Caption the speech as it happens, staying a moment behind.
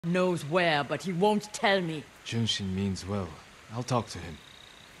Knows where, but he won't tell me. Junshin means well. I'll talk to him.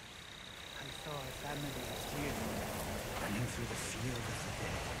 I saw a family of deer running through the field of the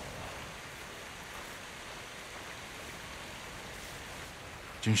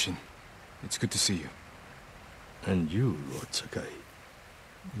dead. Junshin, it's good to see you. And you, Lord Sakai.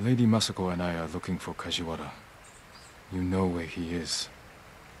 Lady Masako and I are looking for Kajiwara. You know where he is.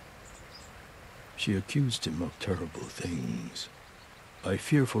 She accused him of terrible things. I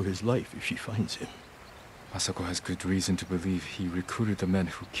fear for his life if she finds him. Masako has good reason to believe he recruited the men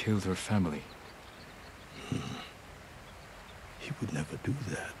who killed her family. He would never do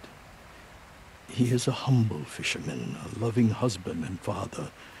that. He is a humble fisherman, a loving husband and father.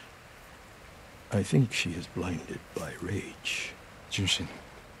 I think she is blinded by rage. Junshin,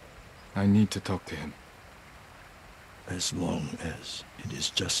 I need to talk to him. As long as it is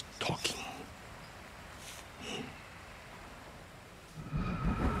just talking.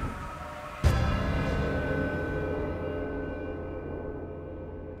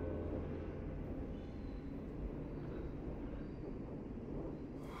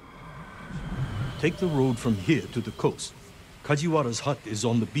 Take the road from here to the coast. Kajiwara's hut is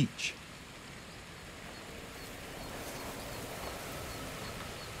on the beach.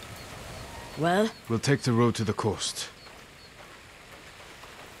 Well? We'll take the road to the coast.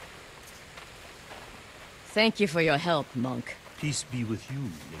 Thank you for your help, monk. Peace be with you,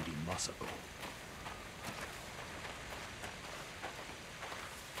 Lady Masako.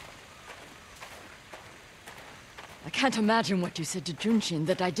 I can't imagine what you said to Junshin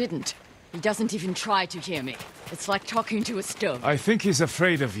that I didn't. He doesn't even try to hear me. It's like talking to a stone. I think he's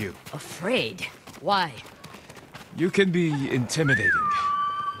afraid of you. Afraid? Why? You can be intimidating.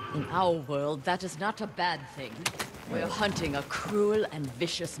 In our world, that is not a bad thing. We're hunting a cruel and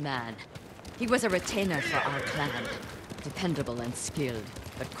vicious man. He was a retainer for our clan. Dependable and skilled,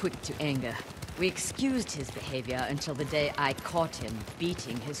 but quick to anger. We excused his behavior until the day I caught him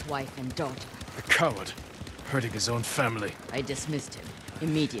beating his wife and daughter. A coward. Hurting his own family. I dismissed him.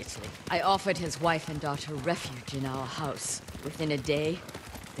 Immediately. I offered his wife and daughter refuge in our house. Within a day,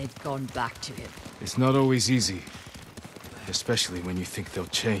 they'd gone back to him. It's not always easy. Especially when you think they'll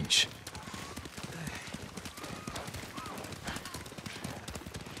change.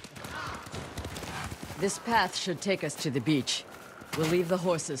 This path should take us to the beach. We'll leave the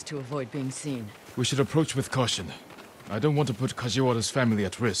horses to avoid being seen. We should approach with caution. I don't want to put Kajiwara's family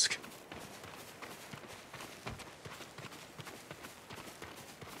at risk.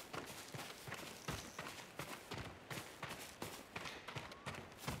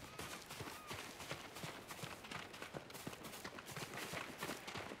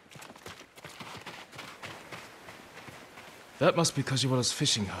 That must be Kajiwara's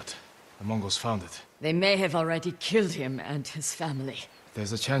fishing hut. The Mongols found it. They may have already killed him and his family.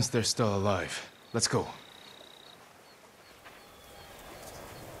 There's a chance they're still alive. Let's go.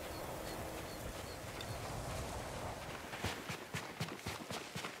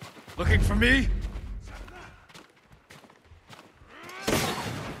 Looking for me?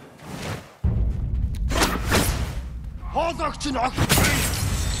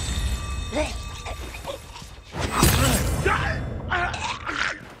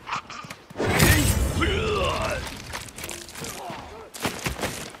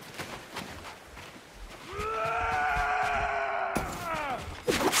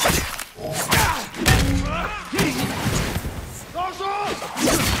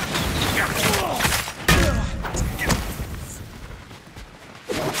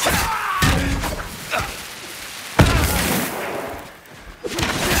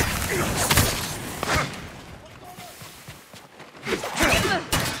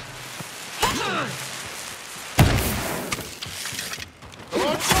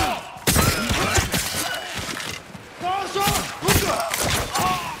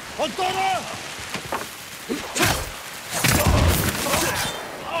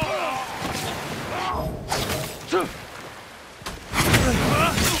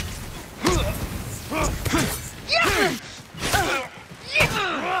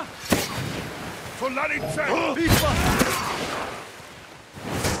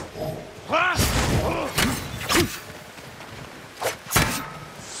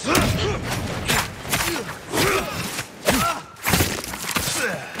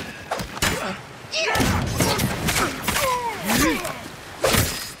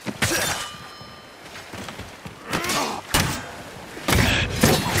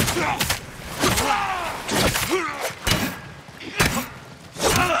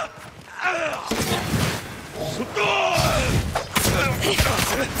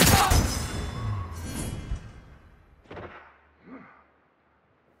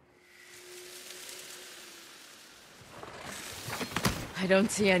 I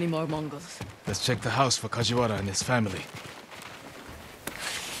don't see any more Mongols. Let's check the house for Kajiwara and his family.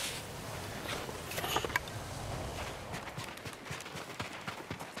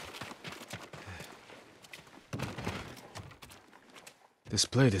 This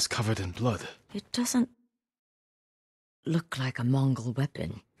blade is covered in blood. It doesn't look like a Mongol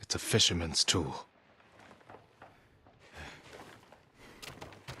weapon. It's a fisherman's tool.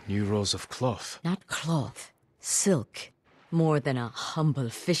 New rolls of cloth. Not cloth, silk. More than a humble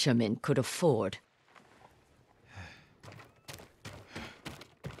fisherman could afford.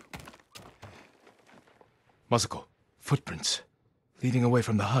 Masako, footprints. Leading away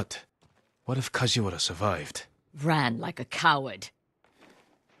from the hut. What if Kajiwara survived? Ran like a coward.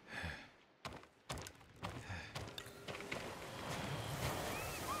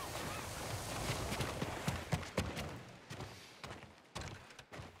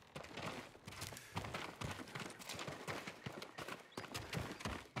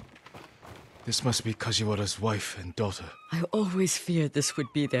 This must be Kajiwara's wife and daughter. I always feared this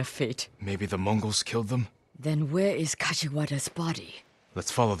would be their fate. Maybe the Mongols killed them? Then where is Kajiwara's body?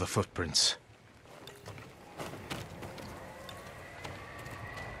 Let's follow the footprints.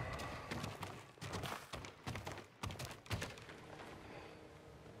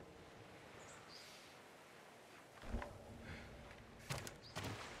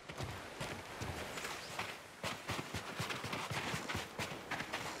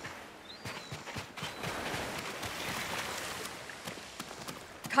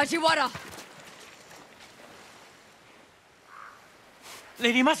 Kajiwara!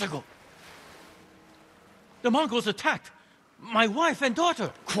 Lady Masako! The Mongols attacked my wife and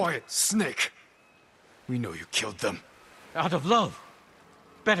daughter! Quiet, snake! We know you killed them. Out of love.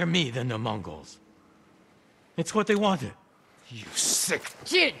 Better me than the Mongols. It's what they wanted. You sick...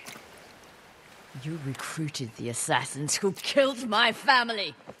 Jin! You recruited the assassins who killed my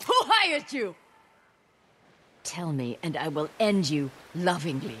family! Who hired you? Tell me, and I will end you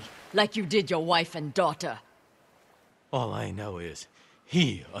lovingly, like you did your wife and daughter. All I know is,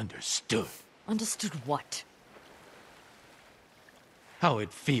 he understood. Understood what? How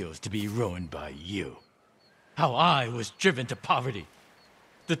it feels to be ruined by you. How I was driven to poverty.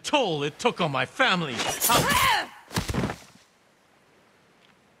 The toll it took on my family. I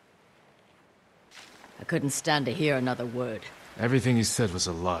couldn't stand to hear another word. Everything he said was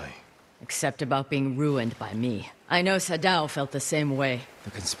a lie. Except about being ruined by me. I know Sadao felt the same way. The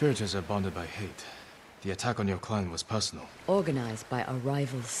conspirators are bonded by hate. The attack on your clan was personal. Organized by a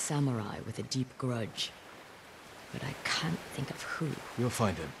rival samurai with a deep grudge. But I can't think of who. You'll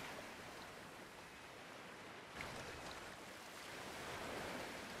find him.